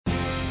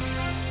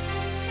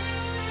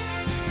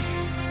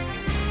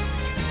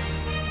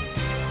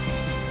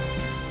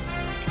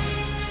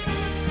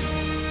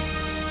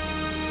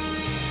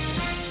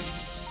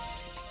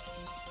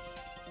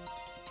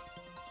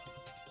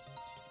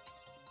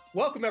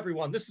Welcome,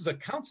 everyone. This is a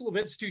Council of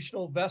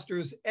Institutional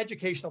Investors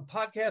educational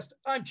podcast.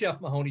 I'm Jeff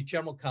Mahoney,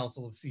 General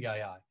Counsel of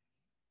CII.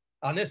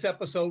 On this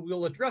episode,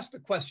 we'll address the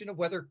question of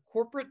whether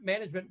corporate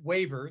management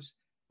waivers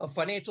of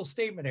financial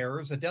statement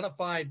errors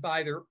identified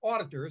by their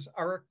auditors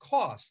are a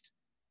cost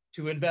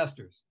to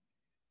investors.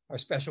 Our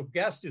special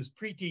guest is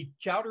Preeti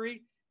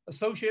Choudhary,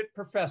 Associate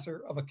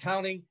Professor of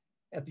Accounting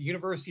at the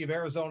University of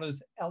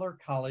Arizona's Eller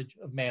College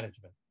of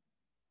Management.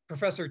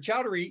 Professor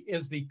Choudhary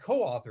is the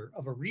co-author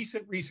of a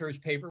recent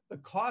research paper, The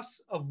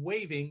Costs of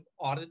Waiving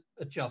Audit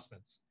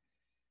Adjustments.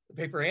 The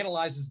paper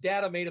analyzes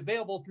data made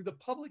available through the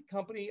Public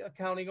Company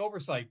Accounting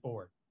Oversight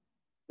Board.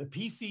 The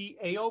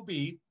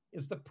PCAOB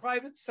is the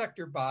private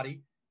sector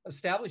body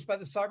established by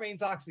the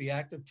Sarbanes-Oxley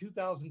Act of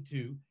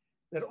 2002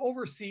 that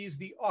oversees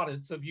the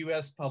audits of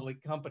U.S.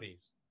 public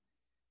companies.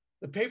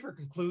 The paper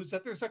concludes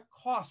that there's a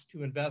cost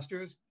to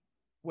investors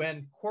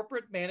when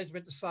corporate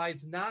management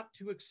decides not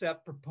to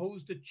accept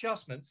proposed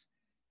adjustments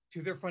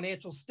to their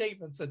financial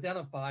statements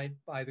identified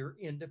by their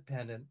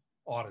independent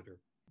auditor.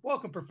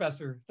 Welcome,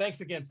 Professor.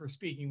 Thanks again for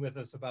speaking with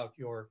us about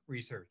your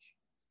research.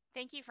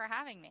 Thank you for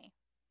having me.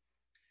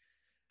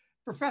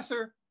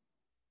 Professor,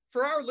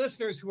 for our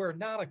listeners who are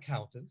not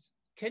accountants,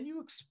 can you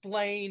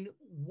explain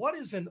what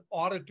is an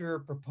auditor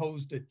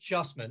proposed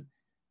adjustment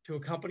to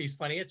a company's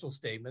financial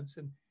statements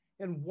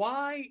and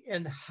why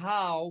and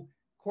how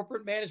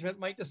corporate management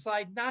might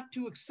decide not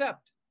to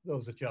accept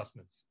those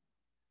adjustments?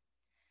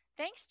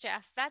 Thanks,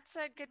 Jeff. That's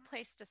a good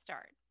place to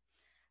start.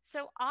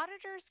 So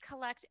auditors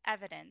collect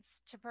evidence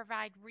to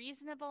provide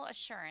reasonable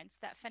assurance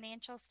that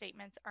financial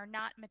statements are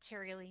not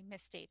materially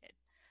misstated.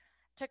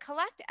 To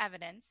collect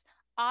evidence,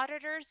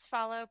 auditors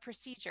follow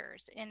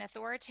procedures in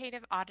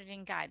authoritative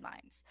auditing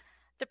guidelines.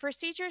 The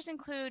procedures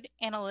include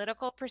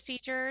analytical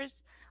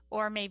procedures,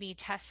 or maybe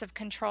tests of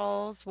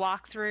controls,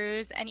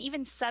 walkthroughs, and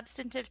even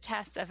substantive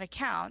tests of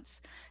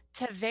accounts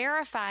to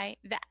verify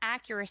the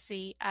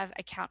accuracy of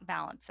account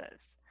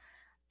balances.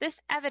 This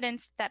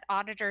evidence that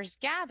auditors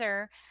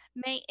gather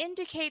may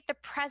indicate the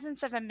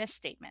presence of a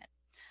misstatement.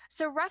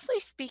 So roughly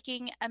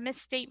speaking, a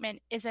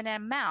misstatement is an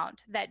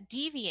amount that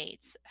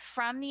deviates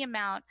from the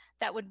amount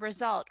that would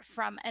result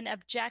from an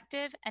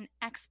objective and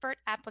expert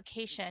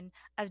application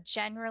of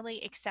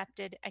generally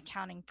accepted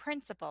accounting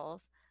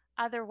principles,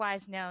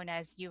 otherwise known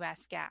as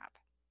U.S. GAAP.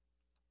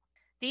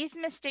 These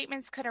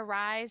misstatements could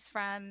arise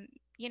from,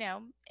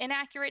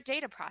 inaccurate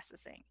data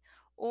processing,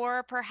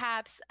 or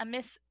perhaps a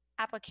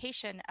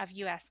misapplication of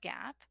U.S.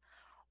 GAAP,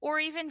 or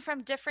even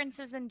from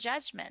differences in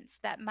judgments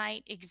that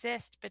might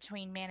exist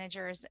between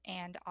managers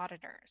and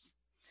auditors.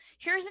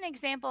 Here's an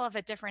example of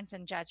a difference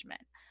in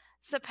judgment.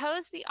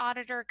 Suppose the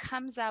auditor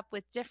comes up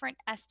with different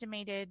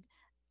estimated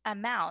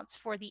amounts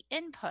for the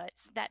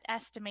inputs that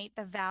estimate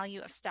the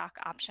value of stock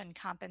option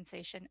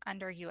compensation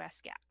under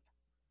U.S. GAAP.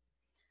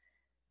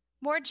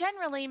 More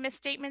generally,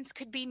 misstatements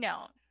could be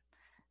known.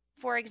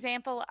 For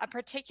example, a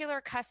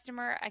particular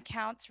customer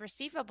accounts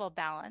receivable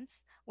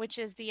balance, which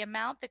is the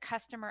amount the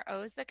customer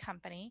owes the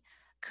company,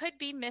 could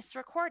be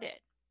misrecorded.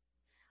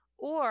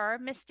 Or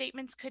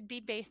misstatements could be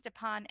based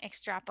upon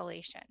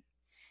extrapolation.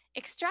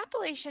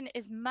 Extrapolation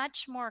is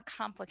much more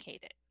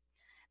complicated.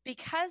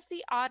 Because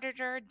the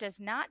auditor does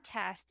not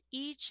test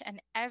each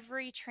and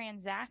every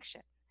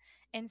transaction,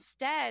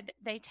 instead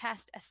they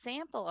test a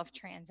sample of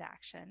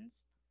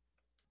transactions.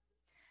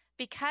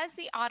 Because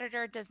the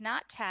auditor does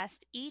not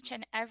test each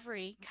and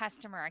every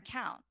customer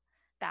account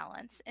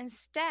balance,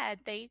 instead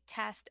they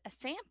test a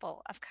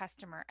sample of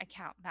customer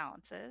account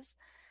balances,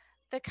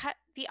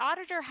 the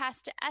auditor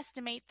has to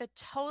estimate the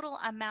total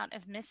amount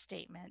of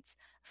misstatements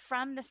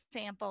from the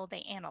sample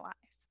they analyze.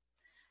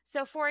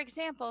 So for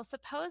example,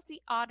 suppose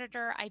the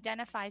auditor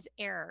identifies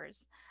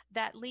errors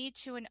that lead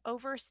to an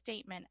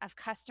overstatement of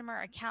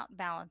customer account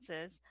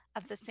balances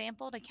of the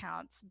sampled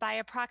accounts by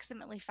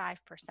approximately 5%.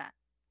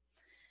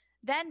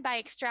 Then by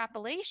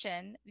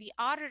extrapolation, the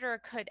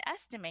auditor could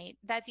estimate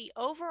that the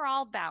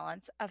overall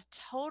balance of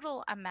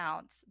total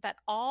amounts that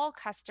all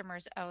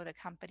customers owe the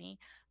company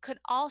could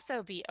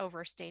also be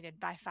overstated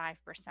by 5%.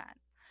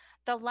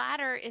 The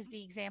latter is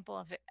the example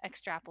of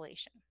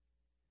extrapolation.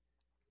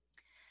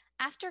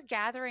 After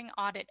gathering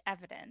audit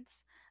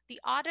evidence, the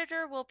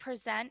auditor will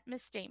present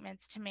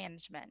misstatements to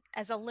management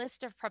as a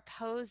list of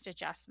proposed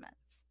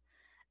adjustments.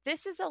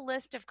 This is a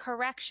list of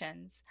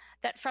corrections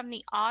that, from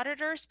the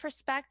auditor's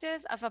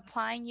perspective of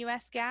applying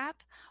U.S. GAAP,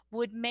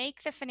 would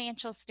make the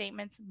financial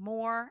statements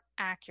more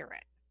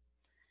accurate.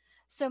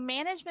 So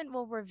management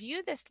will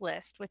review this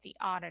list with the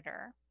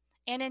auditor,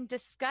 and in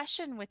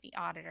discussion with the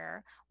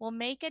auditor, will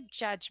make a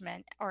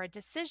judgment or a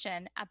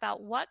decision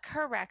about what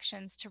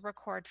corrections to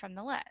record from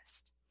the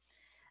list.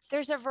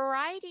 There's a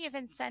variety of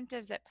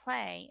incentives at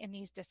play in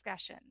these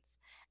discussions,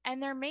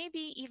 and there may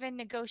be even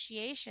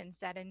negotiations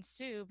that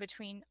ensue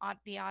between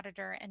the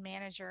auditor and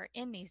manager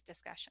in these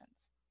discussions.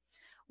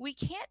 We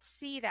can't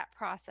see that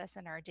process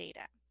in our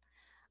data,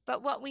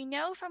 but what we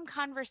know from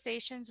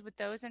conversations with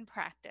those in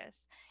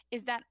practice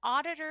is that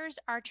auditors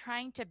are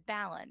trying to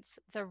balance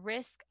the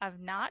risk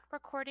of not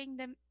recording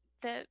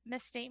the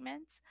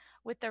misstatements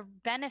with the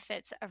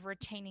benefits of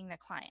retaining the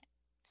client.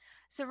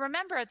 So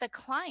remember, the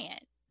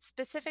client,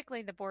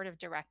 specifically the board of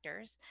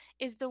directors,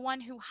 is the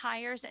one who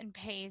hires and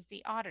pays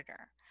the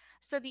auditor.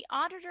 So the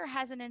auditor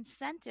has an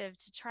incentive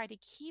to try to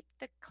keep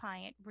the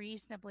client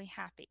reasonably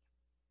happy.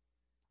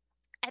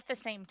 At the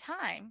same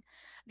time,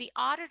 the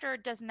auditor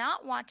does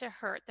not want to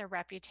hurt their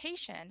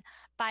reputation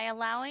by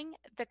allowing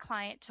the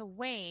client to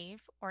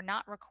waive or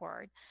not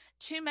record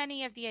too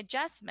many of the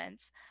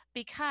adjustments,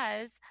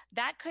 because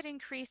that could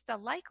increase the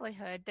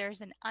likelihood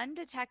there's an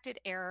undetected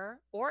error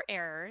or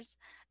errors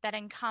that,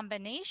 in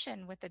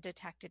combination with the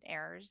detected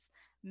errors,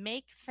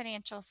 make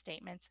financial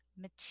statements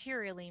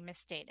materially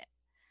misstated.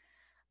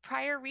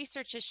 Prior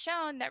research has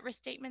shown that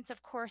restatements,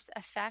 of course,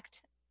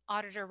 affect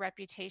auditor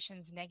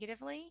reputations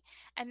negatively,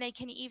 and they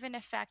can even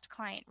affect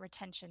client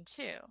retention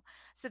too.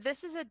 So,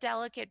 this is a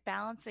delicate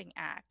balancing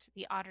act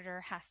the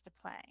auditor has to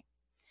play.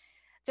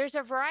 There's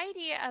a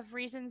variety of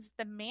reasons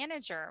the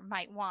manager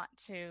might want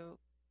to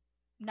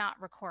not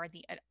record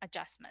the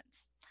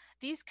adjustments.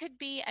 These could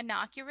be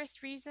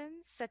innocuous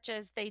reasons, such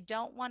as they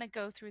don't want to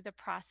go through the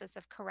process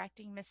of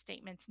correcting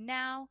misstatements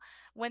now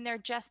when they're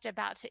just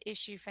about to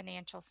issue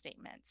financial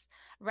statements.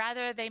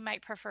 Rather, they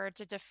might prefer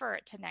to defer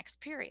it to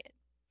next period.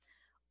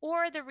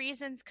 Or the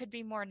reasons could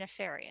be more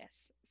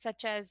nefarious,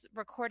 such as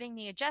recording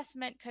the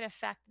adjustment could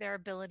affect their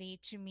ability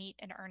to meet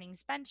an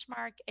earnings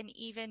benchmark and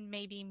even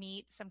maybe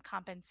meet some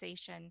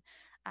compensation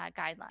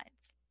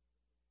guidelines.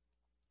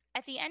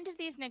 At the end of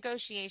these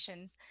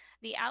negotiations,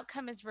 the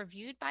outcome is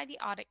reviewed by the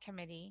audit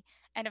committee,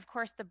 and of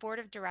course, the board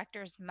of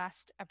directors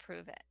must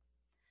approve it.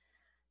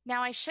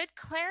 Now, I should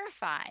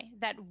clarify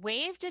that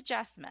waived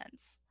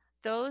adjustments,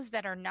 those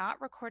that are not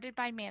recorded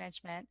by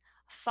management,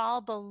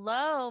 fall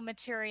below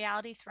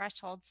materiality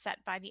thresholds set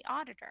by the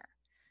auditor.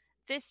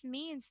 This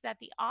means that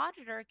the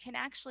auditor can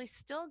actually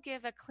still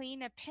give a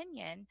clean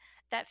opinion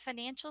that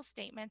financial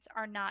statements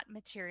are not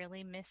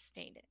materially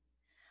misstated.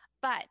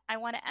 But I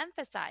want to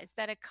emphasize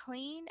that a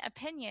clean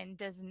opinion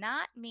does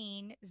not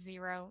mean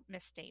zero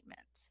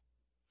misstatements.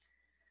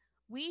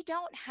 We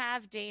don't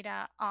have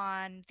data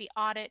on the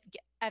audit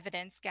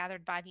evidence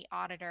gathered by the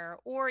auditor,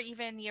 or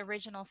even the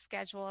original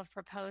schedule of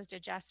proposed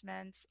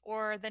adjustments,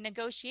 or the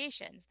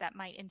negotiations that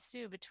might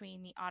ensue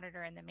between the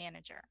auditor and the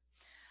manager.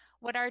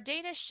 What our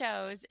data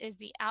shows is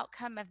the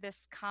outcome of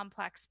this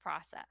complex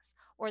process,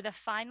 or the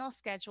final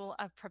schedule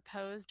of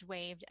proposed,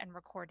 waived, and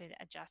recorded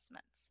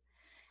adjustments.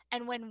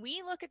 And when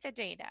we look at the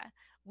data,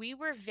 we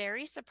were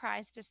very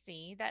surprised to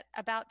see that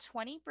about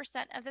 20%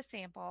 of the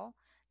sample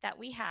that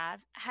we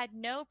have had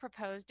no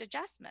proposed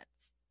adjustments.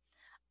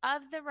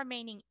 Of the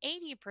remaining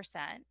 80%,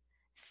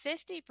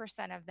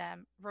 50% of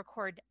them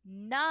record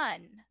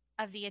none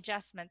of the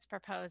adjustments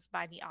proposed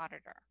by the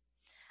auditor.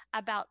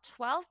 About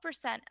 12%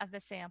 of the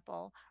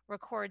sample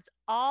records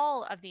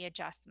all of the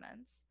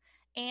adjustments,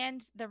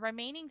 and the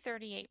remaining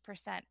 38%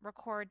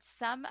 records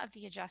some of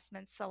the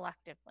adjustments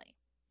selectively.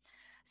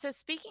 So,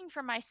 speaking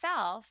for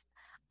myself,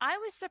 I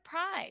was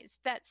surprised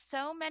that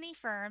so many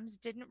firms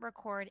didn't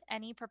record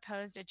any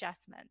proposed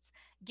adjustments,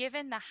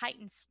 given the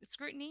heightened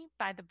scrutiny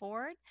by the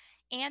board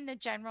and the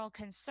general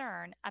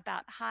concern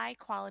about high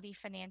quality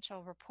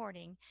financial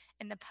reporting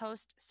in the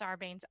post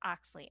Sarbanes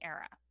Oxley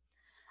era.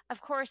 Of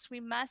course, we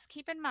must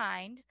keep in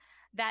mind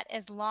that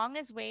as long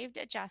as waived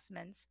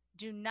adjustments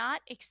do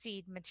not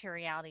exceed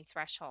materiality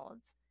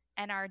thresholds,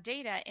 and our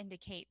data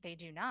indicate they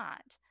do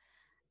not,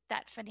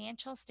 that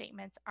financial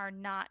statements are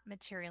not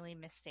materially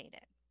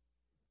misstated.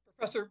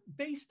 Professor,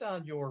 based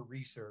on your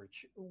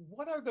research,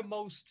 what are the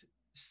most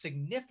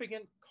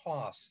significant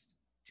costs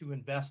to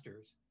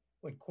investors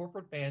when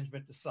corporate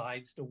management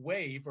decides to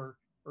waive or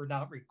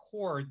not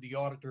record the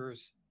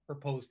auditor's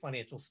proposed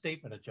financial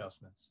statement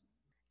adjustments?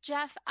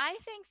 Jeff, I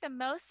think the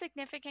most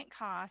significant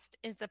cost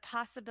is the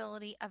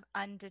possibility of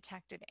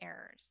undetected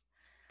errors.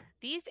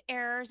 These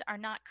errors are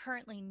not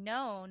currently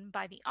known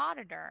by the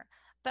auditor,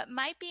 but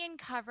might be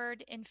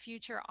uncovered in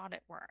future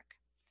audit work.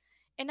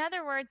 In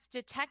other words,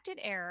 detected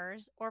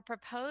errors or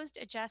proposed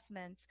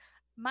adjustments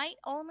might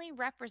only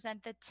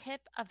represent the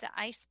tip of the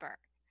iceberg.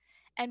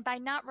 And by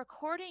not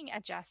recording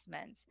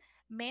adjustments,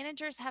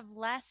 managers have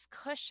less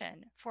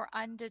cushion for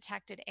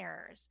undetected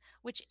errors,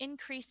 which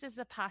increases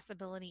the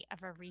possibility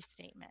of a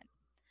restatement.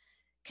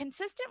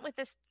 Consistent with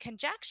this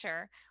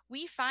conjecture,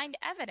 we find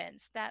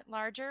evidence that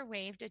larger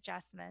waived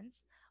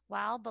adjustments,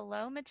 while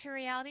below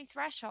materiality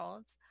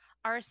thresholds,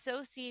 are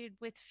associated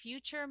with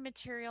future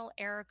material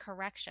error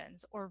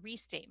corrections or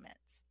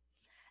restatements.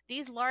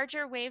 These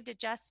larger waived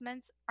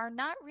adjustments are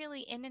not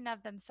really in and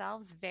of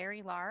themselves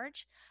very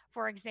large.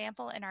 For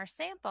example, in our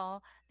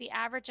sample, the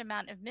average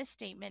amount of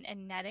misstatement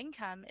and net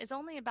income is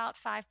only about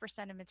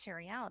 5% of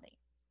materiality.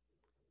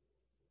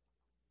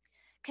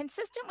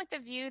 Consistent with the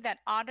view that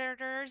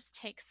auditors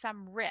take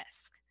some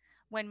risk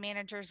when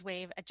managers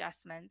waive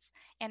adjustments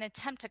and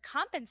attempt to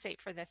compensate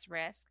for this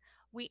risk,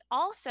 we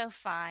also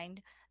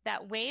find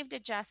that waived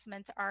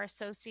adjustments are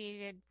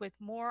associated with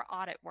more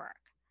audit work.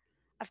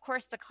 Of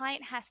course, the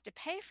client has to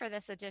pay for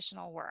this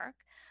additional work,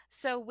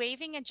 so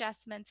waiving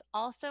adjustments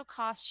also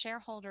costs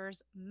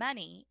shareholders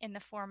money in the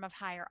form of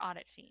higher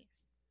audit fees.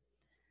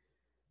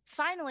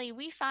 Finally,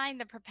 we find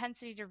the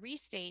propensity to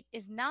restate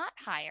is not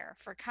higher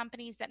for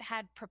companies that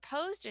had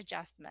proposed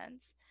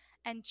adjustments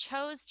and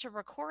chose to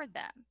record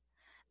them.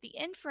 The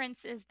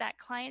inference is that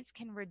clients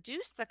can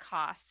reduce the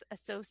costs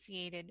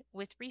associated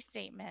with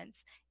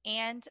restatements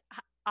and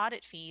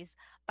audit fees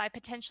by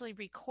potentially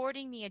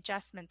recording the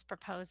adjustments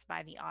proposed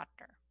by the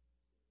auditor.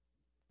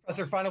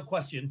 Professor, final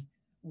question.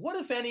 What,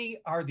 if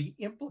any, are the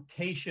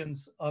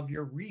implications of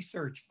your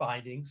research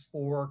findings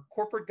for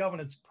corporate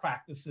governance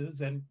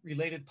practices and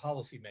related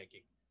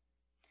policymaking?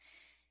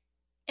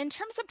 In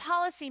terms of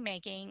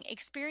policymaking,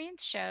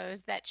 experience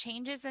shows that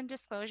changes in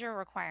disclosure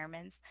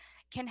requirements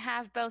can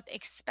have both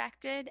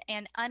expected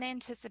and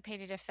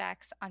unanticipated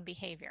effects on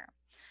behavior.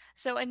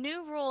 So, a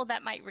new rule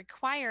that might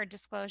require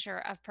disclosure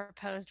of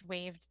proposed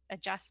waived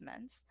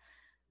adjustments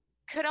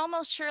could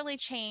almost surely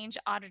change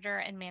auditor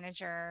and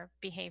manager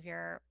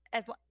behavior.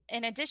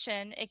 In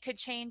addition, it could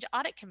change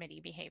audit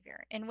committee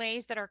behavior in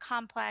ways that are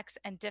complex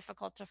and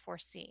difficult to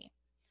foresee.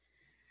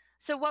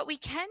 So, what we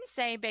can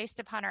say based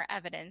upon our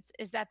evidence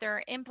is that there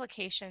are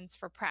implications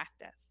for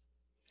practice.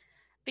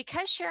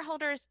 Because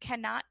shareholders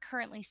cannot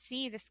currently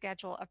see the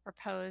schedule of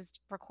proposed,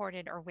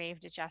 recorded, or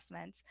waived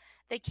adjustments,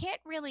 they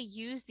can't really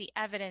use the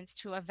evidence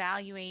to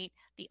evaluate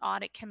the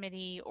audit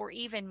committee or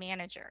even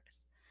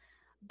managers.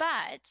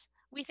 But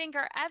we think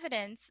our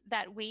evidence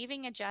that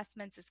waiving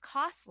adjustments is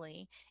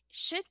costly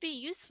should be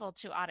useful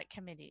to audit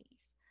committees.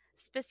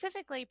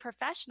 Specifically,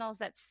 professionals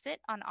that sit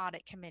on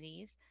audit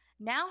committees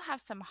now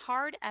have some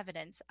hard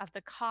evidence of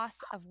the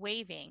costs of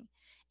waiving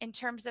in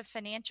terms of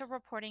financial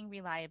reporting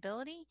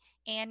reliability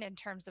and in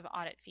terms of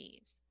audit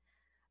fees.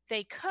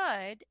 They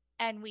could,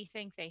 and we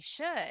think they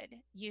should,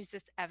 use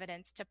this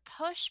evidence to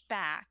push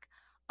back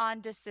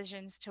on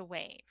decisions to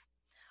waive.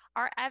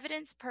 Our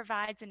evidence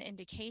provides an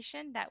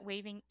indication that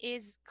waiving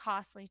is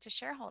costly to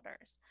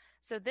shareholders.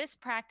 So this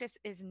practice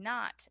is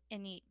not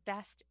in the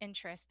best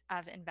interest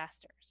of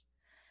investors.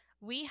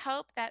 We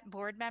hope that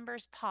board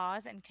members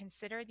pause and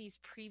consider these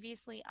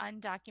previously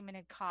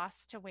undocumented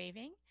costs to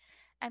waiving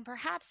and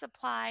perhaps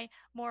apply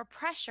more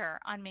pressure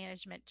on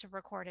management to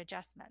record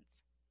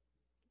adjustments.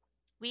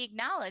 We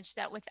acknowledge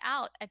that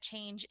without a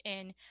change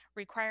in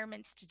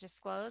requirements to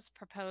disclose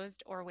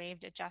proposed or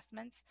waived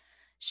adjustments,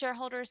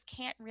 shareholders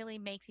can't really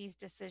make these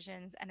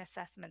decisions and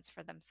assessments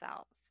for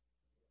themselves.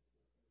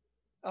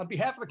 On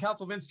behalf of the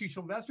Council of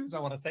Institutional Investors, I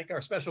want to thank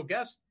our special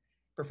guest,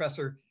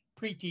 Professor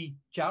Preeti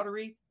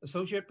Choudhary,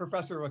 Associate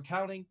Professor of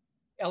Accounting,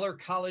 Eller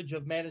College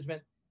of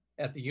Management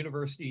at the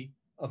University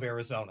of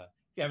Arizona.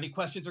 If you have any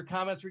questions or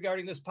comments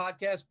regarding this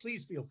podcast,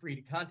 please feel free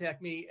to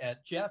contact me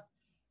at Jeff,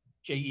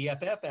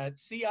 Jeff, at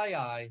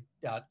CII.org.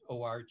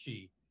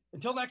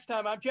 Until next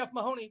time, I'm Jeff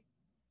Mahoney.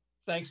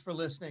 Thanks for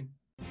listening.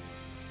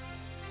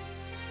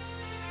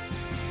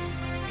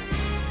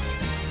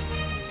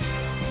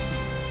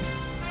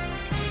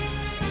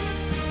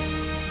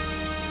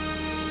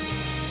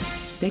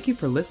 Thank you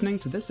for listening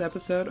to this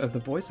episode of The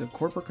Voice of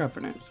Corporate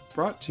Governance,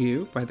 brought to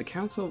you by the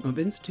Council of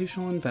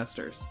Institutional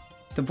Investors.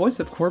 The Voice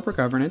of Corporate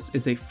Governance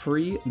is a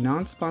free,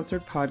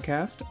 non-sponsored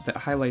podcast that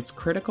highlights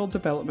critical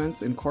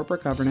developments in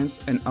corporate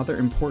governance and other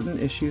important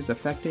issues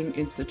affecting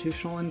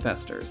institutional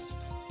investors.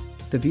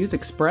 The views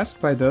expressed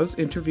by those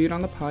interviewed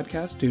on the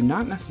podcast do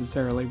not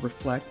necessarily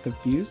reflect the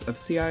views of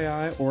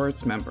CII or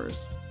its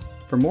members.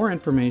 For more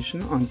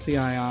information on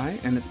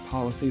CII and its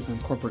policies on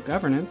corporate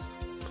governance,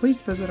 please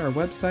visit our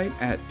website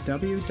at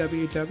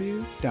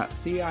www.cii.org.